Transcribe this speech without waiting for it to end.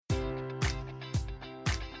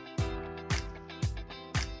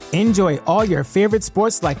Enjoy all your favorite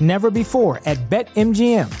sports like never before at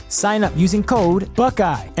BetMGM. Sign up using code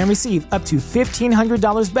Buckeye and receive up to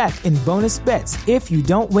 $1,500 back in bonus bets if you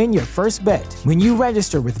don't win your first bet. When you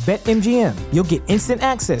register with BetMGM, you'll get instant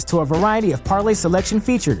access to a variety of parlay selection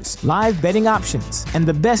features, live betting options, and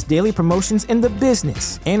the best daily promotions in the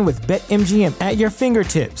business. And with BetMGM at your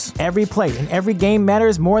fingertips, every play and every game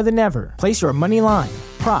matters more than ever. Place your money line,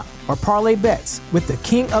 prop, or parlay bets with the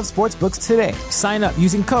king of sportsbooks today. Sign up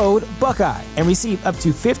using code Buckeye and receive up to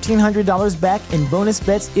 $1,500 back in bonus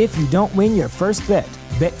bets if you don't win your first bet.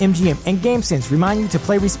 BetMGM and GameSense remind you to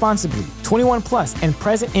play responsibly. 21 plus and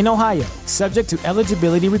present in Ohio, subject to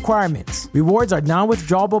eligibility requirements. Rewards are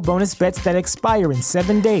non-withdrawable bonus bets that expire in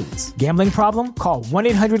 7 days. Gambling problem? Call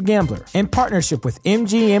 1-800-GAMBLER. In partnership with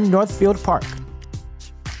MGM Northfield Park.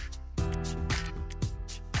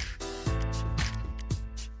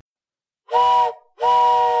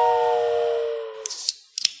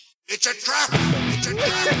 It's a trap! It's a trap!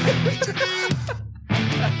 It's a trap!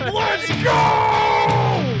 Let's go!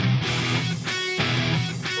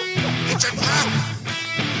 It's a trap!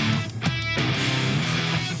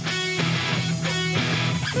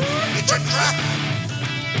 It's a trap!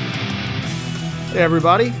 Hey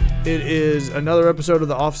everybody, it is another episode of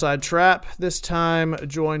the Offside Trap, this time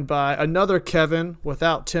joined by another Kevin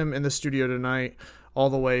without Tim in the studio tonight, all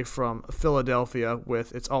the way from Philadelphia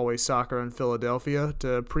with It's Always Soccer in Philadelphia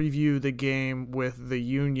to preview the game with the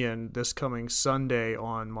Union this coming Sunday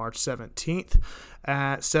on March 17th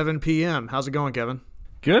at 7 p.m. How's it going, Kevin?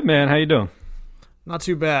 Good, man. How you doing? Not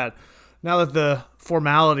too bad. Now that the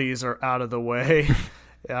formalities are out of the way,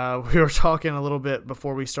 we were talking a little bit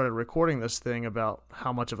before we started recording this thing about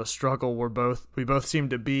how much of a struggle we both seem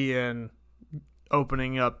to be in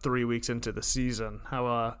opening up 3 weeks into the season.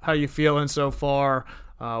 How you feeling so far?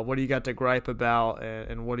 What do you got to gripe about,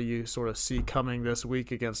 and what do you sort of see coming this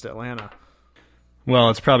week against Atlanta? Well,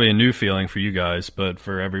 it's probably a new feeling for you guys, but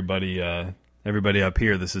for everybody up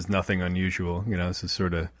here, this is nothing unusual. You know, this is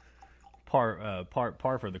sort of par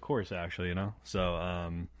for the course, actually. You know, so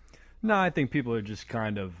no, I think people are just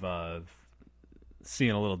kind of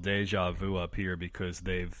seeing a little deja vu up here because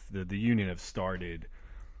the Union have started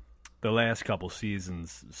the last couple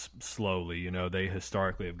seasons slowly. You know, they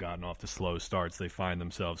historically have gotten off to slow starts. They find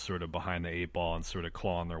themselves sort of behind the eight ball and sort of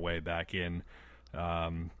clawing their way back in.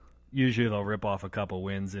 Usually they'll rip off a couple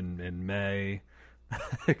wins in May,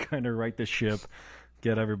 kind of right the ship,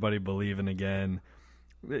 get everybody believing again.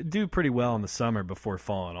 Do pretty well in the summer before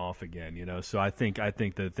falling off again, you know. So I think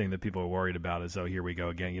the thing that people are worried about is, oh, here we go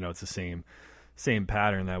again. You know, it's the same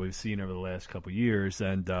pattern that we've seen over the last couple of years.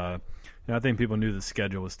 And I think people knew the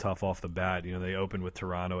schedule was tough off the bat. You know, they opened with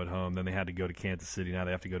Toronto at home, then they had to go to Kansas City. Now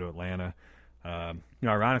they have to go to Atlanta.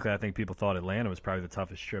 Ironically, I think people thought Atlanta was probably the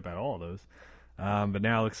toughest trip out of all of those. But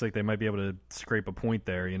now it looks like they might be able to scrape a point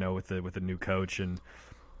there, you know, with the new coach and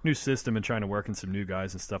new system and trying to work in some new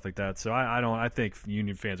guys and stuff like that. So I think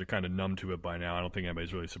Union fans are kind of numb to it by now. I don't think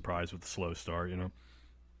anybody's really surprised with the slow start, you know.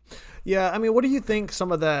 Yeah, I mean, what do you think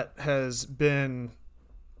some of that has been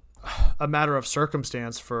a matter of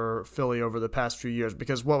circumstance for Philly over the past few years?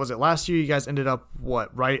 Because what was it, last year you guys ended up,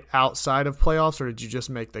 right outside of playoffs, or did you just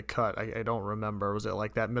make the cut? I don't remember. Was it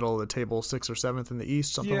like that middle of the table, 6th or 7th in the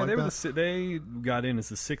East, something like that? They got in as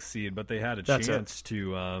the 6th seed, but they had a chance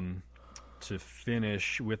to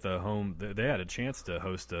finish with a home. They had a chance to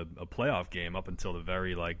host a playoff game up until the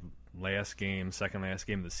very second last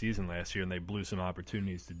game of the season last year, and they blew some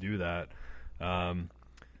opportunities to do that.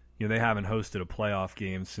 You know, they haven't hosted a playoff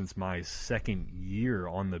game since my second year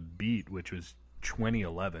on the beat, which was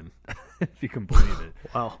 2011, if you can believe it.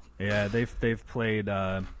 Wow. Yeah, they've played.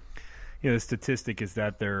 The statistic is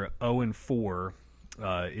that they're 0-4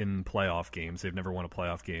 in playoff games. They've never won a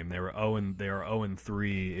playoff game. They are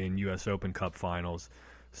 0-3 in U.S. Open Cup finals.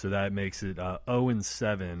 So that makes it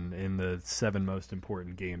 0-7 in the 7 most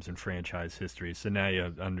important games in franchise history. So now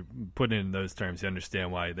you put it in those terms, you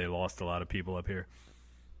understand why they lost a lot of people up here.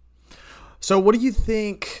 So what do you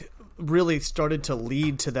think really started to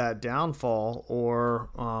lead to that downfall, or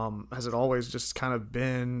has it always just kind of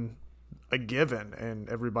been a given and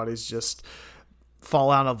everybody's just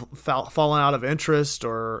falling out of interest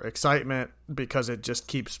or excitement because it just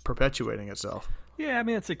keeps perpetuating itself? Yeah, I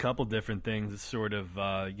mean, it's a couple different things. It's sort of,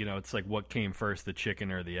 it's like what came first, the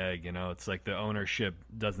chicken or the egg, you know? It's like the ownership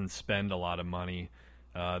doesn't spend a lot of money.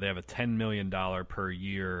 They have a $10 million per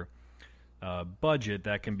year budget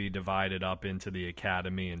that can be divided up into the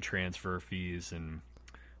academy and transfer fees and,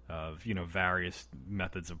 various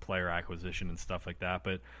methods of player acquisition and stuff like that.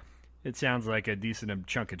 But It sounds like a decent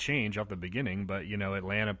chunk of change off the beginning, but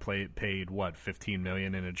Atlanta paid what, $15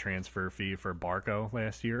 million in a transfer fee for Barco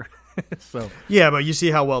last year. So yeah, but you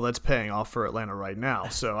see how well that's paying off for Atlanta right now.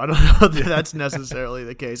 So I don't know that that's necessarily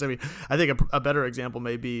the case. I mean, I think a better example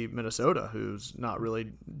may be Minnesota, who's not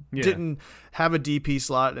really didn't have a DP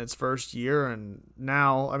slot in its first year, and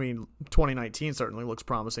now, I mean, 2019 certainly looks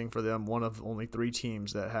promising for them. One of only 3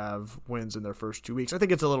 teams that have wins in their first 2 weeks. I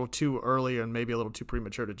think it's a little too early and maybe a little too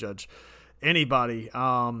premature to judge anybody.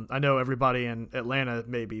 I know everybody in Atlanta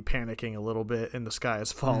may be panicking a little bit and the sky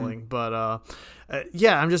is falling, but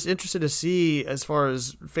yeah, I'm just interested to see, as far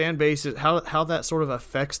as fan base, how that sort of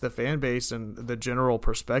affects the fan base and the general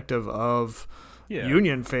perspective of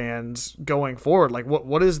Union fans going forward. Like,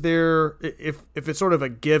 what is there, if it's sort of a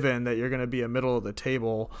given that you're going to be a middle of the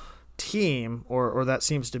table team, or that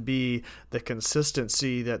seems to be the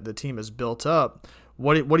consistency that the team has built up,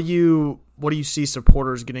 what do you see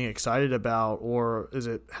supporters getting excited about, or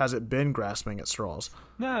has it been grasping at straws?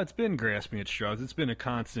 No, it's been grasping at straws. It's been a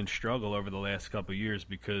constant struggle over the last couple of years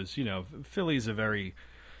because Philly's a very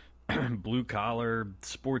blue collar,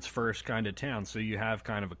 sports first kind of town, so you have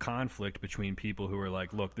kind of a conflict between people who are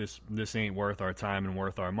like, look, this ain't worth our time and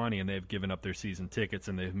worth our money, and they've given up their season tickets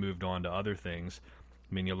and they've moved on to other things.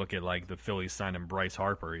 I mean, you look at like the Phillies signing Bryce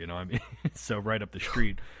Harper, I mean, so right up the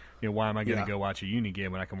street. Why am I going to go watch a Uni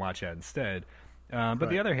game when I can watch that instead? But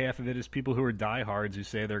the other half of it is people who are diehards who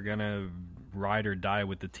say they're going to ride or die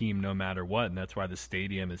with the team no matter what, and that's why the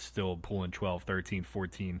stadium is still pulling 12, 13,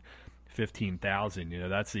 14, 15,000.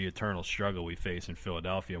 That's the eternal struggle we face in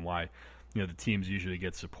Philadelphia, and why the teams usually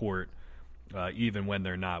get support even when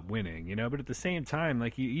they're not winning. But at the same time,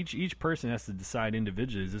 like, each person has to decide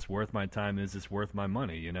individually, is this worth my time? Is this worth my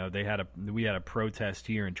money? We had a protest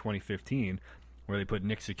here in 2015 where they put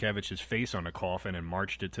Nick Sikevich's face on a coffin and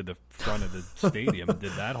marched it to the front of the stadium and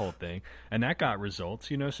did that whole thing, and that got results.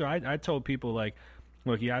 So I told people, like,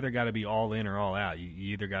 look, you either got to be all in or all out.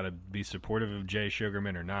 You either got to be supportive of Jay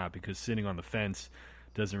Sugarman or not, because sitting on the fence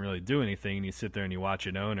doesn't really do anything. And you sit there and you watch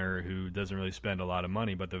an owner who doesn't really spend a lot of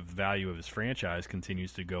money, but the value of his franchise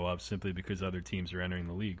continues to go up simply because other teams are entering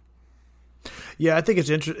the league. Yeah, I think it's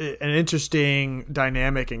an interesting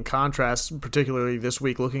dynamic and contrast, particularly this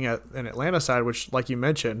week, looking at an Atlanta side, which, like you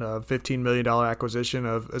mentioned, a $15 million acquisition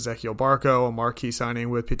of Ezequiel Barco, a marquee signing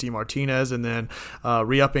with Pity Martinez, and then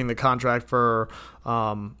re-upping the contract for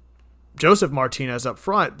Joseph Martinez up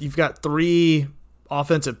front. You've got 3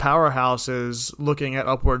 offensive powerhouses looking at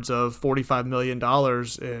upwards of $45 million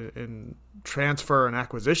in transfer and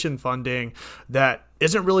acquisition funding that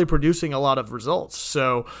isn't really producing a lot of results.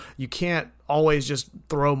 So you can't always just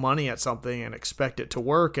throw money at something and expect it to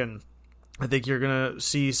work. And I think you're going to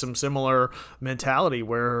see some similar mentality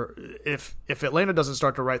where if Atlanta doesn't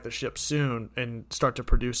start to right the ship soon and start to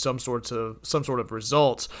produce some sort of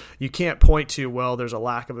results, you can't point to, well, there's a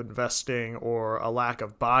lack of investing or a lack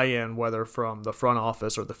of buy-in, whether from the front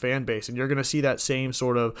office or the fan base. And you're going to see that same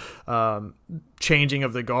sort of changing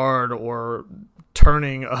of the guard or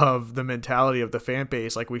turning of the mentality of the fan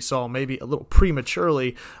base, like we saw maybe a little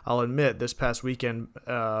prematurely, I'll admit, this past weekend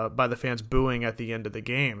by the fans booing at the end of the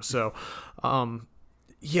game. So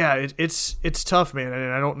yeah, it's tough, man,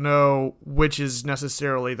 and I don't know which is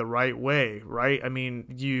necessarily the right way, right? I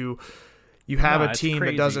mean, you have a team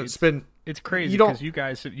that doesn't spend. It's crazy because you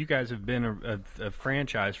guys have been a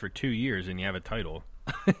franchise for 2 years and you have a title.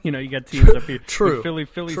 You got teams up here. True.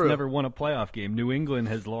 Philly's never won a playoff game. New England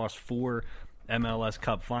has lost 4 MLS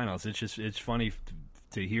Cup finals. It's funny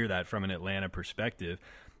to hear that from an Atlanta perspective,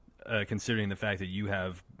 considering the fact that you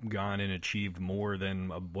have gone and achieved more than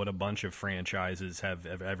what a bunch of franchises have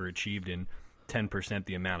ever achieved in 10%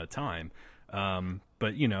 the amount of time.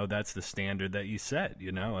 But that's the standard that you set.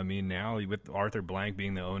 I mean, now with Arthur Blank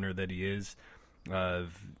being the owner that he is,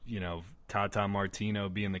 Tata Martino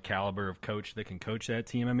being the caliber of coach that can coach that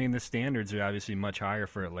team. I mean, the standards are obviously much higher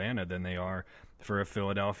for Atlanta than they are for a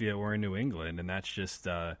Philadelphia or a New England, and that's just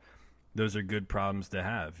those are good problems to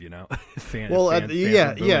have, fans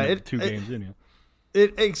 2 games in.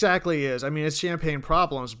 It exactly is. I mean, it's champagne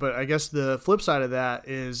problems, but I guess the flip side of that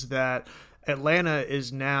is that Atlanta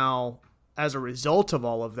is now, as a result of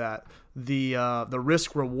all of that, the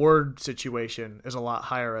risk reward situation is a lot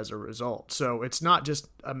higher as a result. So it's not just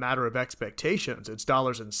a matter of expectations, it's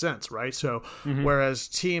dollars and cents, right? So whereas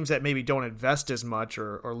teams that maybe don't invest as much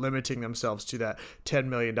or limiting themselves to that $10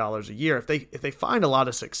 million a year, if they find a lot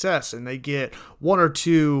of success and they get 1 or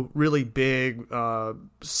 2 really big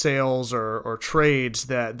sales or trades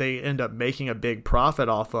that they end up making a big profit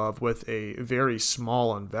off of with a very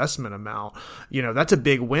small investment amount, that's a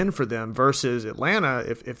big win for them versus Atlanta.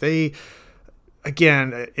 If they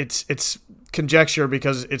again, it's conjecture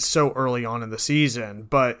because it's so early on in the season,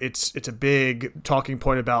 but it's a big talking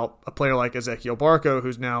point about a player like Ezequiel Barco,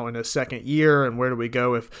 who's now in his second year, and where do we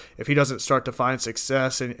go if he doesn't start to find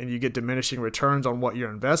success, and you get diminishing returns on what your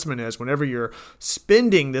investment is whenever you're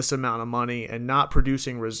spending this amount of money and not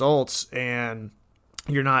producing results, and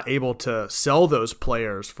you're not able to sell those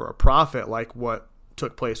players for a profit like what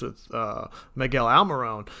took place with Miguel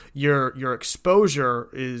Almiron, your exposure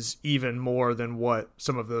is even more than what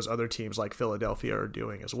some of those other teams like Philadelphia are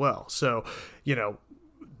doing as well. So,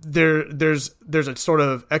 there's a sort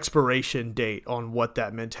of expiration date on what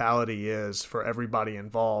that mentality is for everybody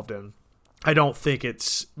involved, and I don't think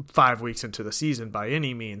it's 5 weeks into the season by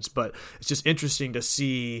any means, but it's just interesting to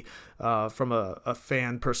see from a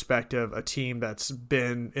fan perspective, a team that's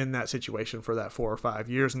been in that situation for that 4 or 5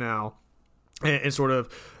 years now, and sort of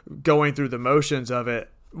going through the motions of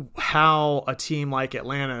it, how a team like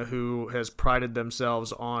Atlanta, who has prided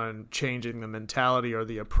themselves on changing the mentality or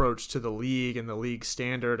the approach to the league and the league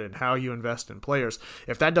standard and how you invest in players,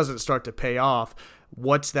 if that doesn't start to pay off,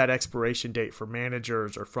 what's that expiration date for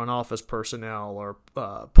managers or front office personnel or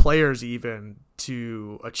players even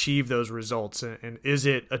to achieve those results? And is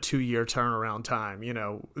it a 2-year turnaround time?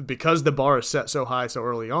 Because the bar is set so high so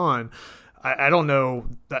early on, I don't know.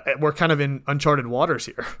 We're kind of in uncharted waters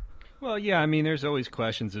here. Well, yeah, I mean, there's always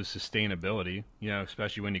questions of sustainability,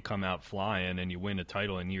 especially when you come out flying and you win a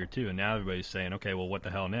title in year 2. And now everybody's saying, okay, well, what the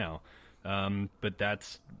hell now? But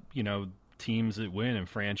that's, teams that win and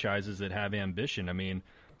franchises that have ambition. I mean,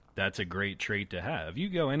 that's a great trait to have. You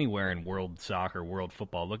go anywhere in world soccer, world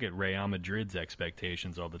football, look at Real Madrid's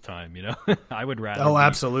expectations all the time, I would rather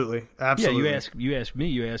absolutely. Absolutely. Yeah, you ask me,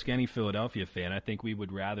 you ask any Philadelphia fan, I think we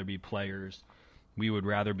would rather be players, we would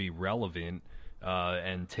rather be relevant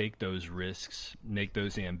and take those risks, make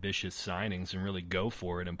those ambitious signings and really go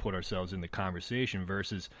for it and put ourselves in the conversation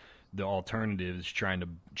versus the alternative is trying to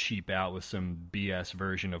cheap out with some BS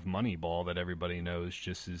version of Moneyball that everybody knows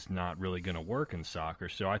just is not really going to work in soccer.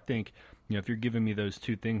 So I think, if you're giving me those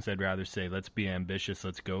two things, I'd rather say let's be ambitious,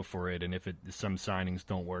 let's go for it. And if some signings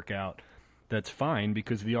don't work out, that's fine,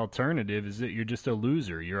 because the alternative is that you're just a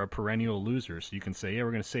loser. You're a perennial loser. So you can say, yeah,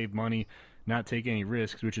 we're going to save money, not take any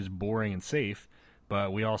risks, which is boring and safe,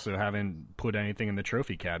 but we also haven't put anything in the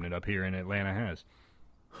trophy cabinet up here, and Atlanta has.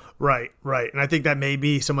 Right. And I think that may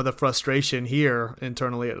be some of the frustration here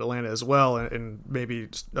internally at Atlanta as well, and maybe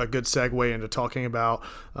a good segue into talking about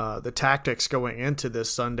the tactics going into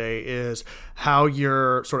this Sunday is how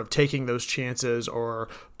you're sort of taking those chances or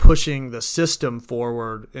pushing the system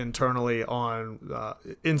forward internally on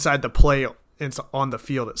inside the play on the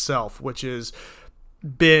field itself, which is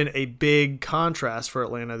been a big contrast for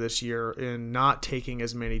Atlanta this year in not taking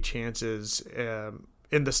as many chances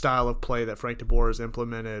in the style of play that Frank DeBoer has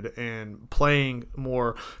implemented and playing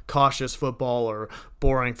more cautious football or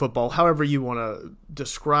boring football, however you want to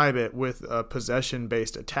describe it, with a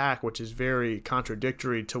possession-based attack, which is very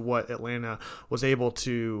contradictory to what Atlanta was able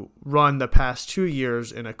to run the past 2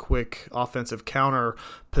 years in a quick offensive counter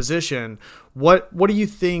position. What do you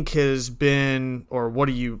think has been, or what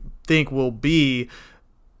do you think will be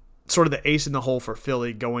sort of the ace in the hole for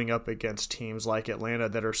Philly going up against teams like Atlanta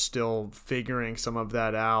that are still figuring some of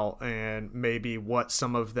that out, and maybe what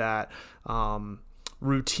some of that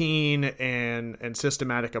routine and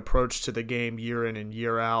systematic approach to the game year in and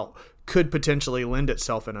year out could potentially lend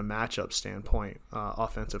itself in a matchup standpoint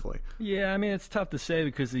offensively? Yeah, I mean, it's tough to say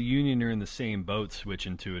because the Union are in the same boat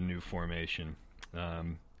switching to a new formation.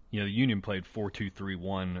 The Union played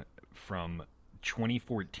 4-2-3-1 from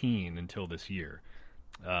 2014 until this year.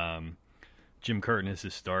 Jim Curtin has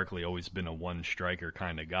historically always been a one-striker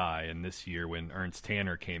kind of guy, and this year when Ernst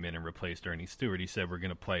Tanner came in and replaced Ernie Stewart, he said, we're going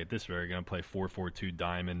to play it this way. We're going to play 4-4-2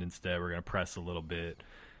 diamond instead. We're going to press a little bit.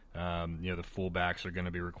 The fullbacks are going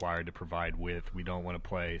to be required to provide width. We don't want to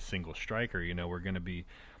play single striker. We're going to be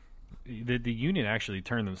 – the Union actually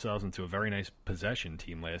turned themselves into a very nice possession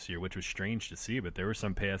team last year, which was strange to see, but there were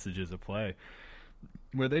some passages of play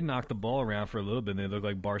where they knocked the ball around for a little bit, and they looked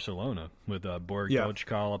like Barcelona with Borg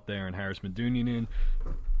Dochkal up there and Harris Medunjanin,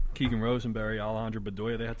 Keegan Rosenberry, Alejandro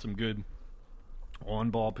Bedoya. They had some good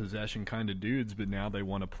on-ball possession kind of dudes, but now they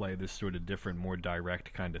want to play this sort of different, more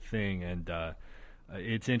direct kind of thing. And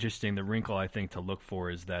it's interesting. The wrinkle, I think, to look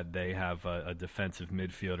for is that they have a defensive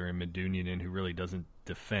midfielder in Medunjanin who really doesn't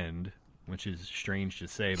defend, which is strange to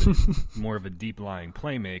say, but more of a deep-lying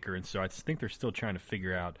playmaker. And so I think they're still trying to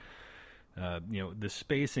figure out the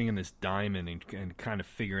spacing in this diamond and kind of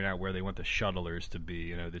figuring out where they want the shuttlers to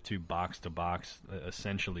be, the two box-to-box,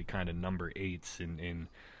 essentially kind of number 8s in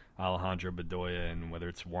Alejandro Bedoya and whether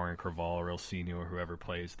it's Warren Carvalho or El Seno or whoever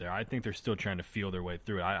plays there. I think they're still trying to feel their way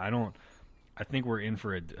through it. I think we're in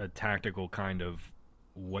for a tactical kind of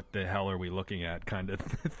what the hell are we looking at kind of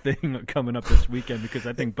thing coming up this weekend, because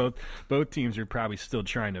I think both teams are probably still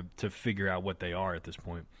trying to figure out what they are at this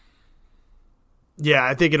point. Yeah,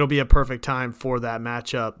 I think it'll be a perfect time for that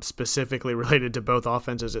matchup, specifically related to both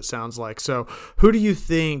offenses, it sounds like. So who do you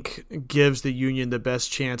think gives the Union the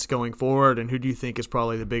best chance going forward, and who do you think is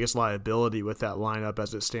probably the biggest liability with that lineup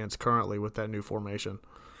as it stands currently with that new formation?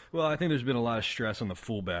 Well, I think there's been a lot of stress on the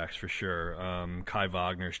fullbacks for sure. Kai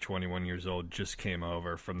Wagner's 21 years old, just came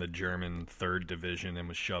over from the German third division and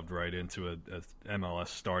was shoved right into a MLS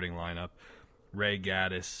starting lineup. Ray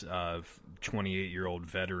Gaddis, 28-year-old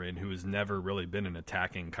veteran who has never really been an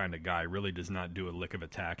attacking kind of guy, really does not do a lick of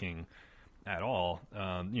attacking at all.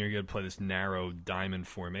 You're going to play this narrow diamond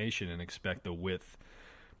formation and expect the width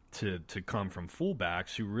to come from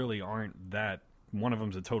fullbacks who really aren't that. One of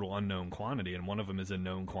them's a total unknown quantity, and one of them is a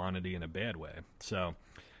known quantity in a bad way. So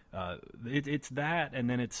it's that, and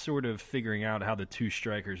then it's sort of figuring out how the two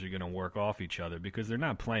strikers are going to work off each other, because they're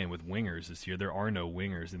not playing with wingers this year. There are no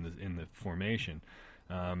wingers in the formation.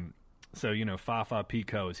 So, Fafa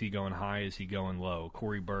Pico, is he going high? Is he going low?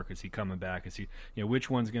 Corey Burke, is he coming back? Is he, which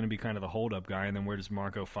one's going to be kind of the hold-up guy? And then where does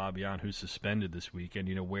Marco Fabian, who's suspended this weekend,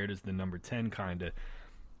 where does the number 10 kind of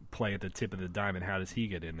play at the tip of the diamond? How does he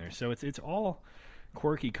get in there? So it's all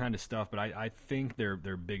quirky kind of stuff, but I think their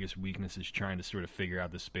biggest weakness is trying to sort of figure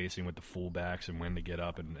out the spacing with the fullbacks and when to get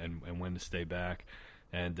up and when to stay back.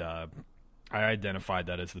 And I identified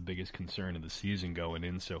that as the biggest concern of the season going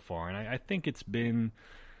in so far. And I think it's been,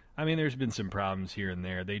 there's been some problems here and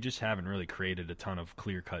there. They just haven't really created a ton of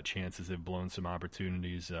clear-cut chances. They've blown some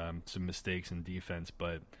opportunities, some mistakes in defense,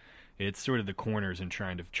 but it's sort of the corners and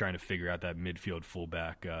trying to figure out that midfield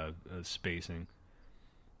fullback spacing.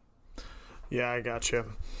 Yeah, I got you.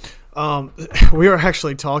 We were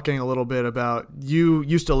actually talking a little bit about, you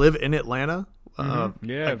used to live in Atlanta.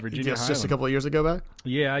 Virginia Highland. Just a couple of years ago back.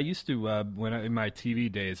 Yeah, I used to. In my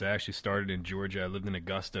TV days, I actually started in Georgia. I lived in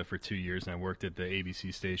Augusta for 2 years, and I worked at the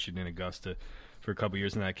ABC station in Augusta for a couple of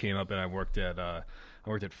years. And I came up and I worked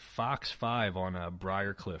at Fox 5 on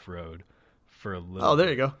Briarcliff Road for a little. Oh, there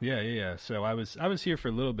you go. Yeah. So I was here for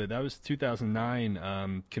a little bit. That was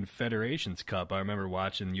 2009 Confederations Cup. I remember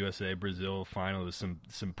watching USA Brazil final. It was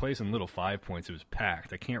some place in Little Five Points. It was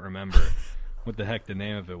packed. I can't remember what the heck the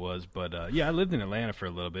name of it was, but I lived in Atlanta for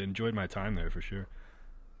a little bit. Enjoyed my time there for sure.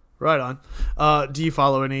 Right on. Do you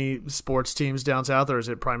follow any sports teams down south, or is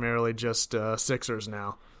it primarily just Sixers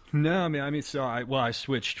now? No, I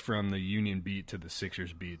switched from the Union beat to the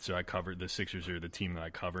Sixers beat, so I covered the Sixers are the team that I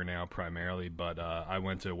cover now primarily, but I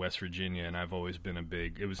went to West Virginia, and I've always been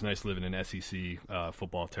it was nice living in SEC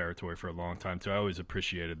football territory for a long time, so I always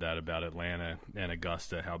appreciated that about Atlanta and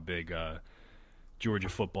Augusta, how big Georgia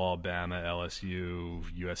football, Bama, LSU,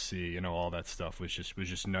 USC, all that stuff was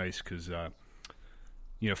just nice because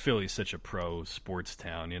Philly's such a pro sports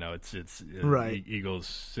town. It's right. Eagles,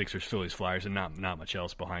 Sixers, Phillies, Flyers, and not much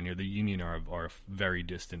else behind here. The Union are a very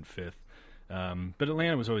distant fifth. But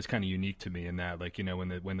Atlanta was always kind of unique to me in that,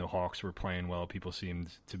 when the Hawks were playing well, people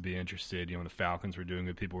seemed to be interested. When the Falcons were doing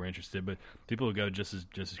good, people were interested. But people would go just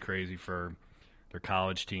as crazy for their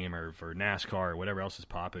college team or for NASCAR or whatever else is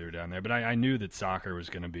popular down there. But I knew that soccer was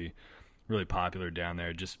going to be really popular down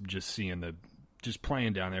there. Just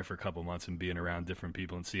playing down there for a couple months and being around different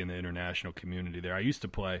people and seeing the international community there. I used to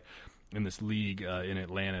play in this league in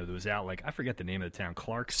Atlanta that was out, I forget the name of the town,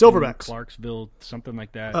 Clarksville, something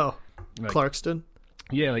like that. Oh, Clarkston?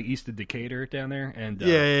 Yeah, east of Decatur down there. And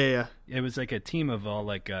yeah. It was like a team of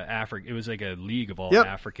all it was like a league of all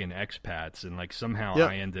African expats, and somehow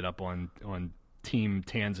I ended up on Team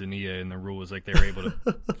Tanzania, and the rule was they were able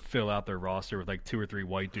to fill out their roster with 2 or 3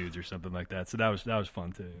 white dudes or something like that. So that was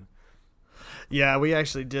fun too. Yeah, we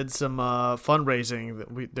actually did some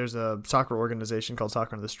fundraising. There's a soccer organization called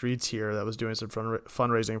Soccer on the Streets here that was doing some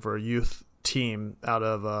fundraising for a youth team out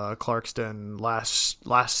of Clarkston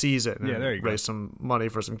last season. Yeah, there you go. Raised some money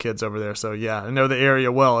for some kids over there. So yeah, I know the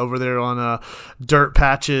area well over there on dirt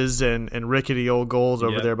patches and rickety old goals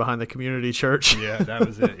over there behind the community church. Yeah, that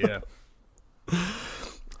was it. Yeah.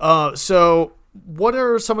 So what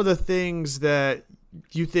are some of the things that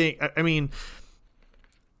you think?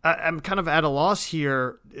 I'm kind of at a loss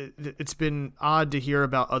here. It's been odd to hear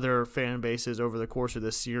about other fan bases over the course of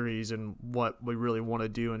this series, and what we really want to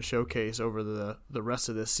do and showcase over the rest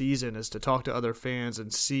of this season is to talk to other fans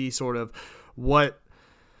and see sort of what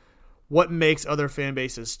what makes other fan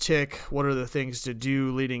bases tick, what are the things to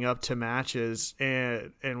do leading up to matches.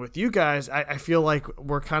 And with you guys, I feel like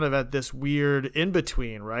we're kind of at this weird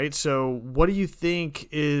in-between, right? So what do you think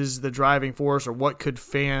is the driving force, or what could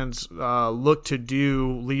fans look to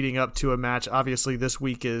do leading up to a match? Obviously, this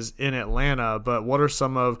week is in Atlanta, but what are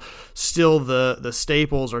some of still the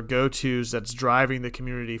staples or go-tos that's driving the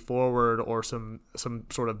community forward, or some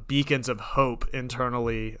sort of beacons of hope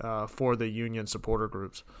internally for the Union supporter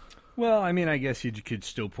groups? Well, I mean, I guess you could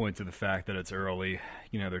still point to the fact that it's early.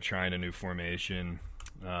 They're trying a new formation.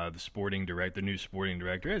 The new sporting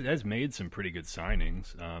director has made some pretty good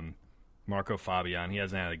signings. Marco Fabian, he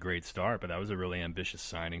hasn't had a great start, but that was a really ambitious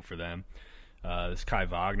signing for them. This Kai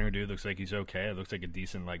Wagner dude looks like he's okay. It looks like a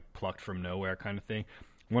decent, plucked from nowhere kind of thing.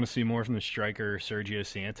 Want to see more from the striker Sergio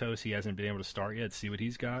Santos. He hasn't been able to start yet. See what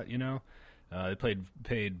he's got. They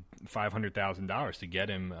paid $500,000 to get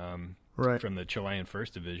him. Right. From the Chilean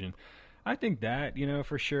First Division. I think that,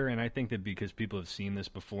 for sure, and I think that because people have seen this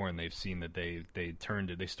before and they've seen that they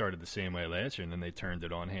started the same way last year and then they turned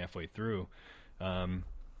it on halfway through.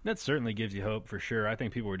 That certainly gives you hope for sure. I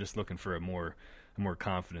think people were just looking for a more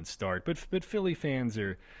confident start. But Philly fans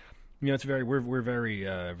are, we're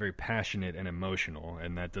very passionate and emotional,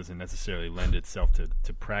 and that doesn't necessarily lend itself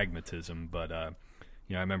to pragmatism, but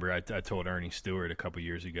I remember I told Ernie Stewart a couple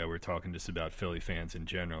years ago, we were talking just about Philly fans in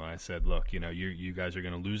general. I said, look, you guys are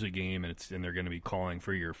going to lose a game and they're going to be calling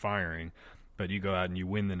for your firing, but you go out and you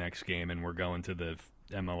win the next game and we're going to the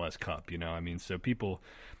MLS Cup, so people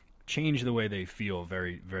change the way they feel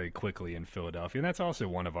very, very quickly in Philadelphia. And that's also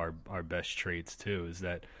one of our best traits too, is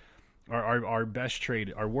that our best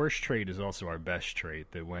trait, our worst trait is also our best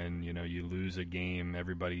trait, that when, you lose a game,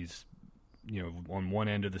 everybody's on one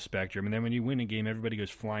end of the spectrum, and then when you win a game, everybody goes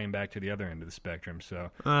flying back to the other end of the spectrum. So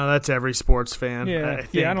that's every sports fan. Yeah,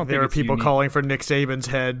 I don't think there are people calling for Nick Saban's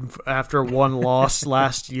head after one loss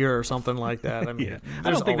last year or something like that. I mean, I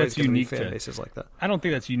don't think that's unique to fan bases like that. I don't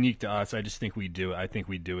think that's unique to us. I just think we do. I think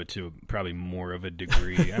we do it to probably more of a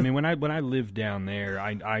degree. I mean, when I lived down there,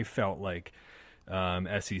 I felt like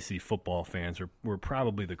SEC football fans were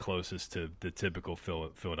probably the closest to the typical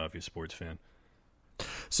Philadelphia sports fan.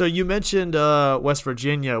 So you mentioned West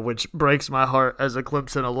Virginia, which breaks my heart as a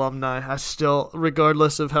Clemson alumni. I still,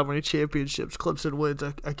 regardless of how many championships Clemson wins,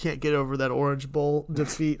 I can't get over that Orange Bowl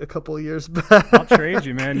defeat a couple of years back. I'll trade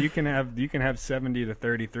you, man. You can have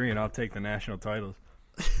 70-33, and I'll take the national titles.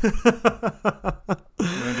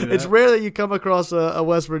 It's rare that you come across a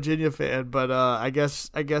West Virginia fan, but I guess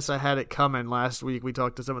I had it coming. Last week we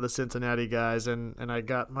talked to some of the Cincinnati guys, and I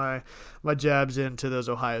got my jabs into those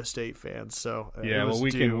Ohio State fans. So yeah, well,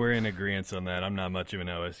 we're in agreement on that. I'm not much of an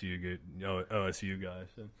OSU guy.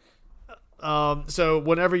 So. So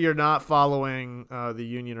whenever you're not following the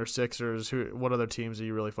Union or Sixers, what other teams are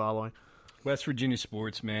you really following? West Virginia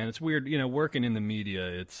sports, man. It's weird, working in the media.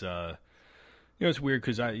 It's it's weird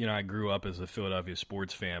because I grew up as a Philadelphia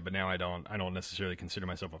sports fan, but now I don't necessarily consider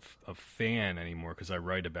myself a fan anymore because I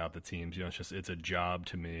write about the teams. It's a job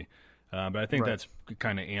to me. But I think that's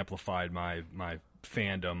kind of amplified my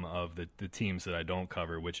fandom of the teams that I don't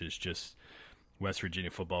cover, which is just West Virginia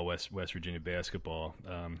football, West Virginia basketball.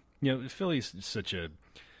 Philly's such a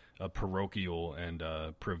parochial and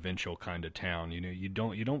provincial kind of town. You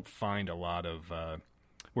don't find a lot of.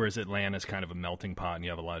 Whereas Atlanta's kind of a melting pot, and you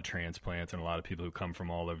have a lot of transplants and a lot of people who come from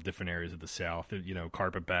all over different areas of the South.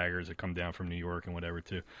 Carpetbaggers that come down from New York and whatever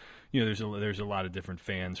too. There's a lot of different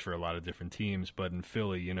fans for a lot of different teams. But in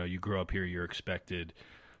Philly, you grow up here, you're expected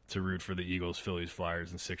to root for the Eagles, Phillies,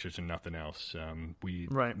 Flyers, and Sixers, and nothing else. We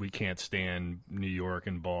can't stand New York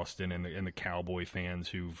and Boston and the Cowboy fans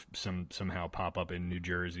who somehow pop up in New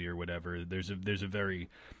Jersey or whatever. There's a very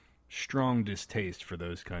strong distaste for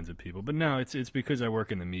those kinds of people. But no, it's because I work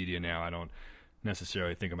in the media now. I don't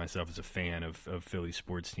necessarily think of myself as a fan of Philly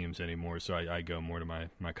sports teams anymore, so I go more to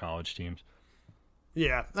my college teams.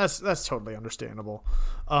 Yeah, that's totally understandable.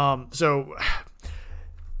 So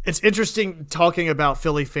it's interesting talking about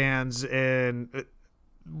Philly fans, and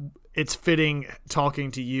it's fitting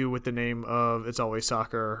talking to you with the name of It's Always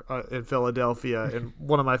Soccer in Philadelphia. And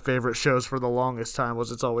one of my favorite shows for the longest time was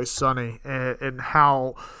It's Always Sunny, and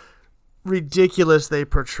how ridiculous they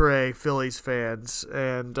portray Phillies fans.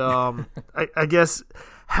 And I guess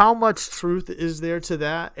How much truth is there to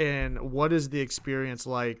that, and what is the experience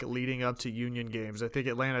like leading up to Union games? I think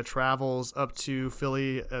Atlanta travels up to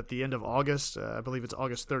Philly at the end of August. I believe it's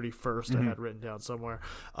August 31st. I had written down somewhere.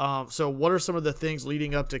 So what are some of the things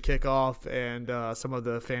leading up to kickoff and some of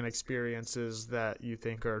the fan experiences that you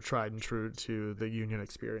think are tried and true to the Union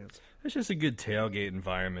experience? It's just a good tailgate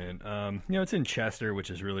environment. It's in Chester, which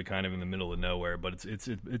is really kind of in the middle of nowhere, but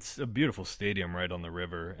it's a beautiful stadium right on the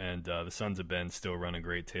river, and the Sons of Ben still run a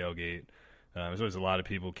great tailgate. There's always a lot of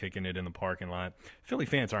people kicking it in the parking lot. Philly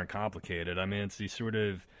fans aren't complicated. I mean, it's you sort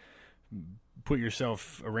of put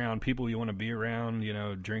yourself around people you want to be around,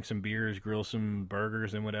 drink some beers, grill some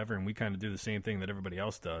burgers and whatever, and we kind of do the same thing that everybody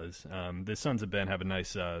else does. The Sons of Ben have a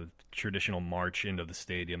nice traditional march into the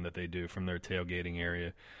stadium that they do from their tailgating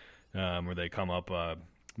area. Where they come up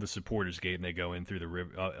the supporters gate and they go in through the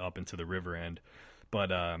river, up into the river end.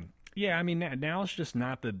 But now it's just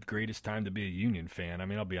not the greatest time to be a Union fan. I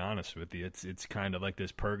mean, I'll be honest with you, it's kind of like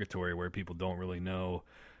this purgatory where people don't really know.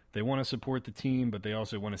 They want to support the team, but they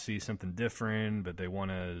also want to see something different. But they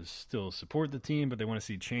want to still support the team, but they want to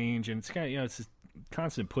see change. And it's kind of it's this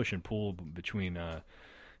constant push and pull between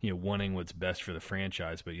wanting what's best for the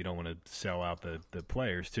franchise, but you don't want to sell out the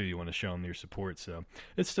players too. You want to show them your support. So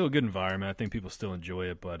it's still a good environment. I think people still enjoy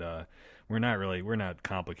it, but we're not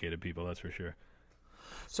complicated people, that's for sure.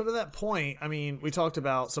 So to that point, I mean, we talked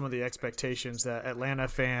about some of the expectations that Atlanta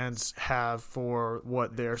fans have for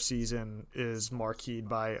what their season is marqueed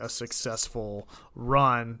by a successful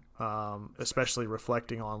run, especially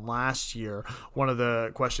reflecting on last year. One of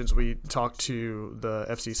the questions we talked to the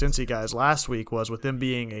FC Cincy guys last week was, with them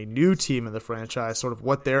being a new team in the franchise, sort of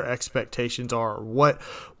what their expectations are. What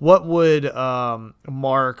would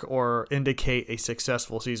mark or indicate a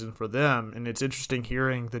successful season for them? And it's interesting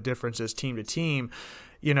hearing the differences team to team.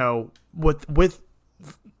 With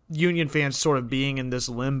Union fans sort of being in this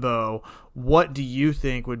limbo, what do you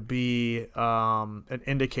think would be an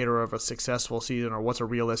indicator of a successful season, or what's a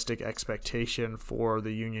realistic expectation for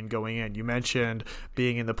the Union going in? You mentioned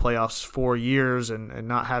being in the playoffs 4 years and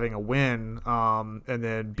not having a win, and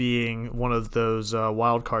then being one of those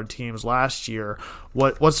wild card teams last year.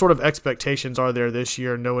 What sort of expectations are there this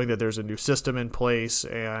year, knowing that there's a new system in place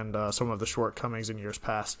and some of the shortcomings in years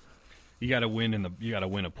past? You got to win you got to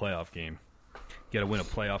win a playoff game. You got to win a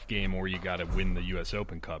playoff game, or you got to win the U.S.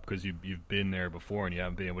 Open Cup, because you've been there before and you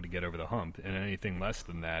haven't been able to get over the hump. And anything less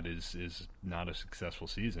than that is not a successful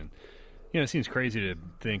season. It seems crazy to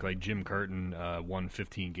think like Jim Curtin won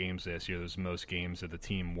 15 games last year. Those are the most games that the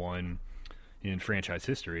team won in franchise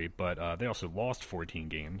history, but they also lost 14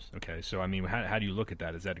 games. Okay, so I mean, how do you look at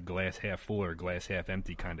that? Is that a glass half full or a glass half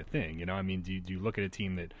empty kind of thing? I mean, do you look at a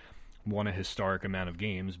team that won a historic amount of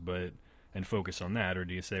games, and focus on that, or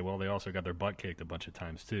do you say, well, they also got their butt kicked a bunch of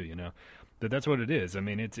times too? That's what it is. I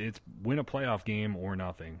mean, it's win a playoff game or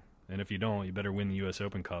nothing, and if you don't, you better win the U.S.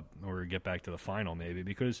 Open Cup or get back to the final maybe,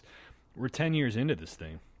 because we're 10 years into this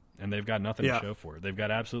thing, and they've got nothing to show for it. They've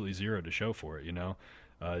got absolutely zero to show for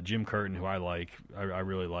it. Jim Curtin, who I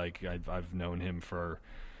really like. I've known him for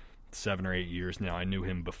 7 or 8 years now. I knew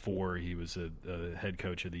him before he was a head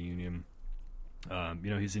coach of the Union.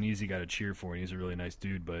 He's an easy guy to cheer for, and he's a really nice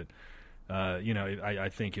dude, but. I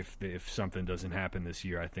think if something doesn't happen this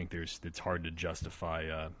year, I think it's hard to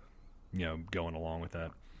justify, going along with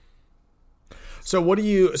that. So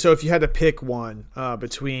if you had to pick one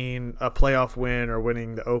between a playoff win or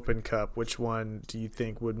winning the Open Cup, which one do you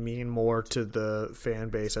think would mean more to the fan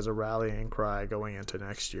base as a rallying cry going into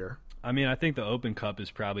next year? I mean, I think the Open Cup is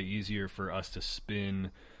probably easier for us to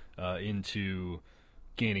spin into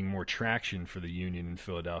gaining more traction for the Union in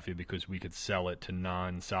Philadelphia, because we could sell it to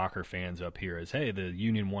non-soccer fans up here as, hey, the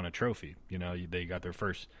Union won a trophy. They got their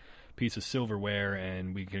first piece of silverware,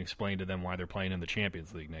 and we can explain to them why they're playing in the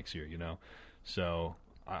Champions League next year, So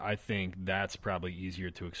I think that's probably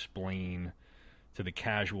easier to explain to the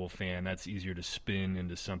casual fan. That's easier to spin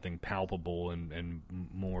into something palpable and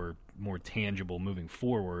more tangible moving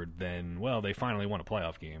forward than, well, they finally won a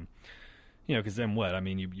playoff game. Because then what? I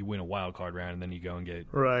mean, you win a wild card round and then you go and get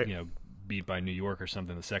beat by New York or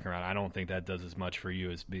something in the second round. I don't think that does as much for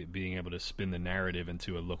you as being able to spin the narrative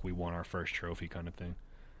into a, look, we won our first trophy kind of thing.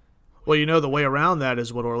 Well, the way around that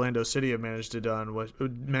is what Orlando City have managed to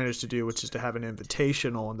do, which is to have an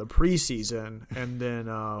invitational in the preseason and then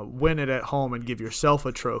win it at home and give yourself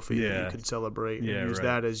a trophy that you can celebrate and use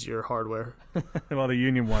that as your hardware. Well, the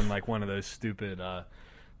Union won like one of those stupid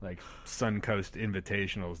like Suncoast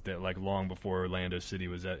Invitationals that like long before Orlando City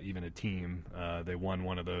was even a team. They won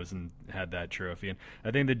one of those and had that trophy. And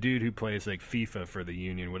I think the dude who plays like FIFA for the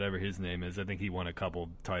Union, whatever his name is, I think he won a couple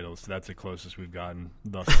titles. So that's the closest we've gotten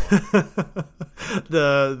thus far.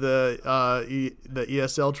 the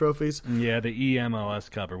ESL trophies. Yeah, the EMLS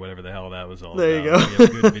Cup or whatever the hell that was all there about. You go.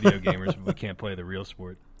 We have good video gamers, but we can't play the real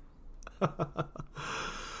sport.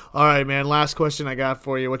 All right, man. Last question I got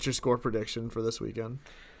for you. What's your score prediction for this weekend?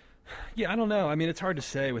 Yeah, I don't know. I mean, it's hard to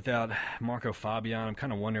say without Marco Fabian. I'm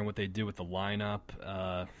kind of wondering what they do with the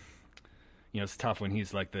lineup. It's tough when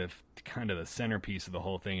he's like the kind of the centerpiece of the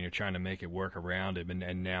whole thing, and you're trying to make it work around him.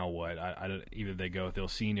 And now what? I don't, either they go with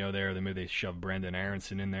Ilsinho there, or then maybe they shove Brendan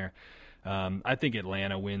Aronson in there. I think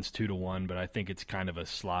Atlanta wins 2-1, but I think it's kind of a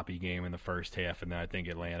sloppy game in the first half, and then I think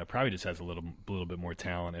Atlanta probably just has a little bit more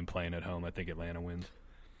talent and playing at home. I think Atlanta wins.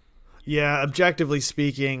 Yeah, objectively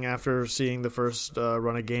speaking, after seeing the first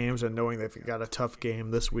run of games and knowing they've got a tough game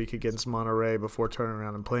this week against Monterey before turning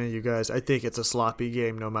around and playing you guys, I think it's a sloppy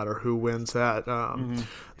game no matter who wins that.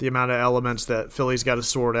 The amount of elements that Philly's got to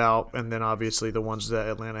sort out, and then obviously the ones that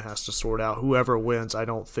Atlanta has to sort out. Whoever wins, I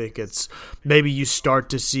don't think it's – maybe you start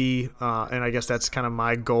to see and I guess that's kind of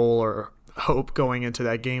my goal or hope going into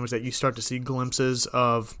that game, is that you start to see glimpses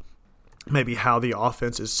of – maybe how the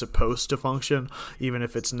offense is supposed to function, even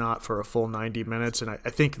if it's not for a full 90 minutes. And I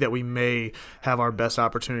think that we may have our best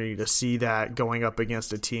opportunity to see that going up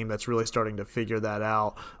against a team that's really starting to figure that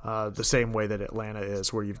out the same way that Atlanta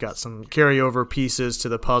is, where you've got some carryover pieces to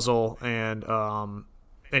the puzzle and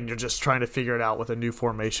you're just trying to figure it out with a new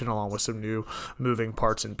formation along with some new moving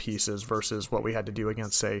parts and pieces versus what we had to do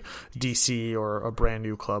against, say, DC or a brand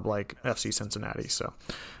new club like FC Cincinnati. So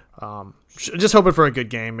just hoping for a good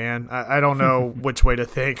game, man. I don't know which way to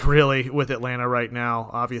think, really, with Atlanta right now.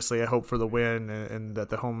 Obviously, I hope for the win and that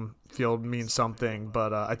the home field means something,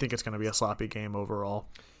 but I think it's going to be a sloppy game overall.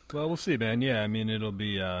 Well, we'll see, man. Yeah, I mean, it'll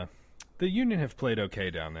be the Union have played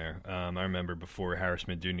okay down there. I remember before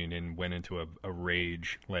Harrisman Union went into a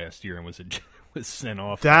rage last year and was sent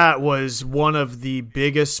off. That was one of the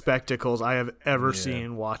biggest spectacles I have ever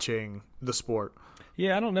seen watching the sport.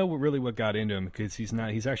 Yeah, I don't know what got into him, because he's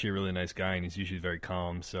actually a really nice guy and he's usually very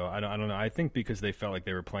calm. So I don't know. I think because they felt like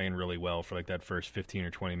they were playing really well for like that first 15 or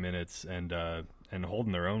 20 minutes and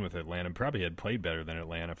holding their own with Atlanta. Probably had played better than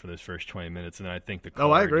Atlanta for those first 20 minutes, and I think the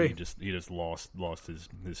I agree. He just lost his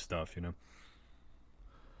stuff, you know.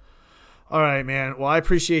 All right, man. Well, I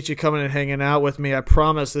appreciate you coming and hanging out with me. I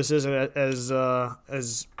promise this isn't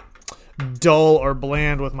as dull or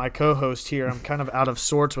bland with my co-host here. I'm kind of out of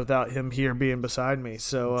sorts without him here being beside me.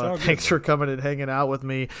 So thanks for coming and hanging out with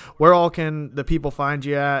me. Where all can the people find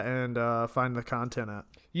you at and find the content at?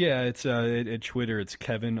 Yeah, it's at Twitter. It's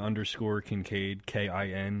Kevin_Kinkead,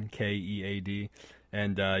 KINKEAD.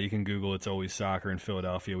 And you can Google It's Always Soccer in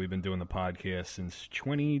Philadelphia. We've been doing the podcast since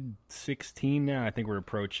 2016 now. I think we're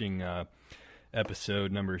approaching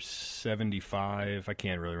episode number 75. I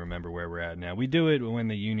can't really remember where we're at now. We do it when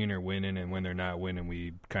the Union are winning, and when they're not winning,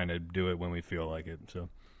 we kind of do it when we feel like it. So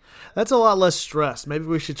that's a lot less stress. Maybe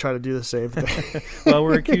we should try to do the same thing. Well,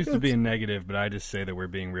 we're accused of being negative, but I just say that we're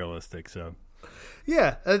being realistic. So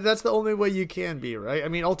yeah, that's the only way you can be, right? I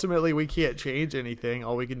mean, ultimately, we can't change anything.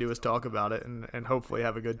 All we can do is talk about it and hopefully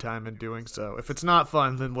have a good time in doing so. If it's not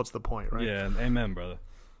fun, then what's the point, right? Yeah, amen, brother.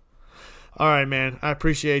 All right, man. I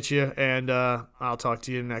appreciate you, and I'll talk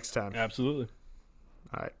to you next time. Absolutely.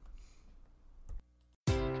 All right.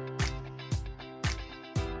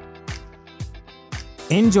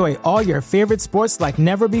 Enjoy all your favorite sports like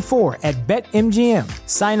never before at BetMGM.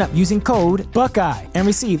 Sign up using code Buckeye and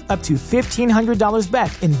receive up to $1,500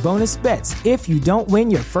 back in bonus bets if you don't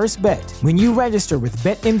win your first bet. When you register with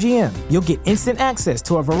BetMGM, you'll get instant access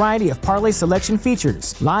to a variety of parlay selection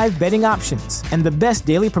features, live betting options, and the best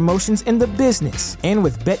daily promotions in the business. And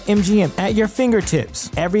with BetMGM at your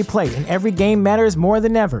fingertips, every play and every game matters more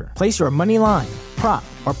than ever. Place your money line, prop,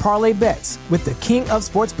 or parlay bets with the king of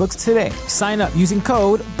sportsbooks today. Sign up using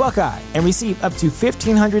code Buckeye and receive up to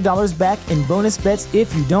 $1,500 back in bonus bets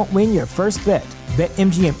if you don't win your first bet.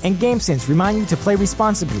 BetMGM and GameSense remind you to play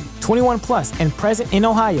responsibly. 21 plus and present in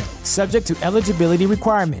Ohio, subject to eligibility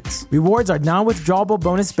requirements. Rewards are non-withdrawable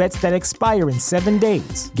bonus bets that expire in 7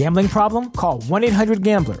 days. Gambling problem? Call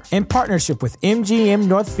 1-800-GAMBLER. In partnership with MGM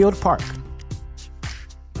Northfield Park.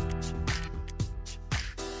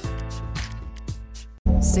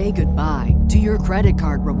 say goodbye to your credit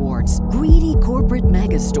card rewards. Greedy corporate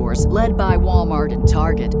mega stores, led by Walmart and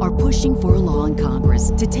Target, are pushing for a law in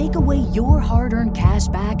Congress to take away your hard-earned cash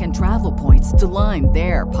back and travel points to line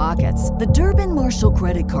their pockets. The Durbin-Marshall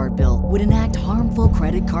credit card bill would enact harmful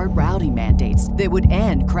credit card routing mandates that would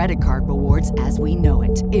end credit card rewards as we know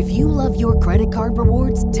it. If you love your credit card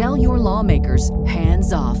rewards, tell your lawmakers,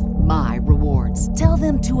 hands off my rewards. Tell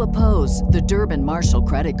them to oppose the Durbin-Marshall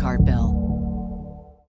credit card bill.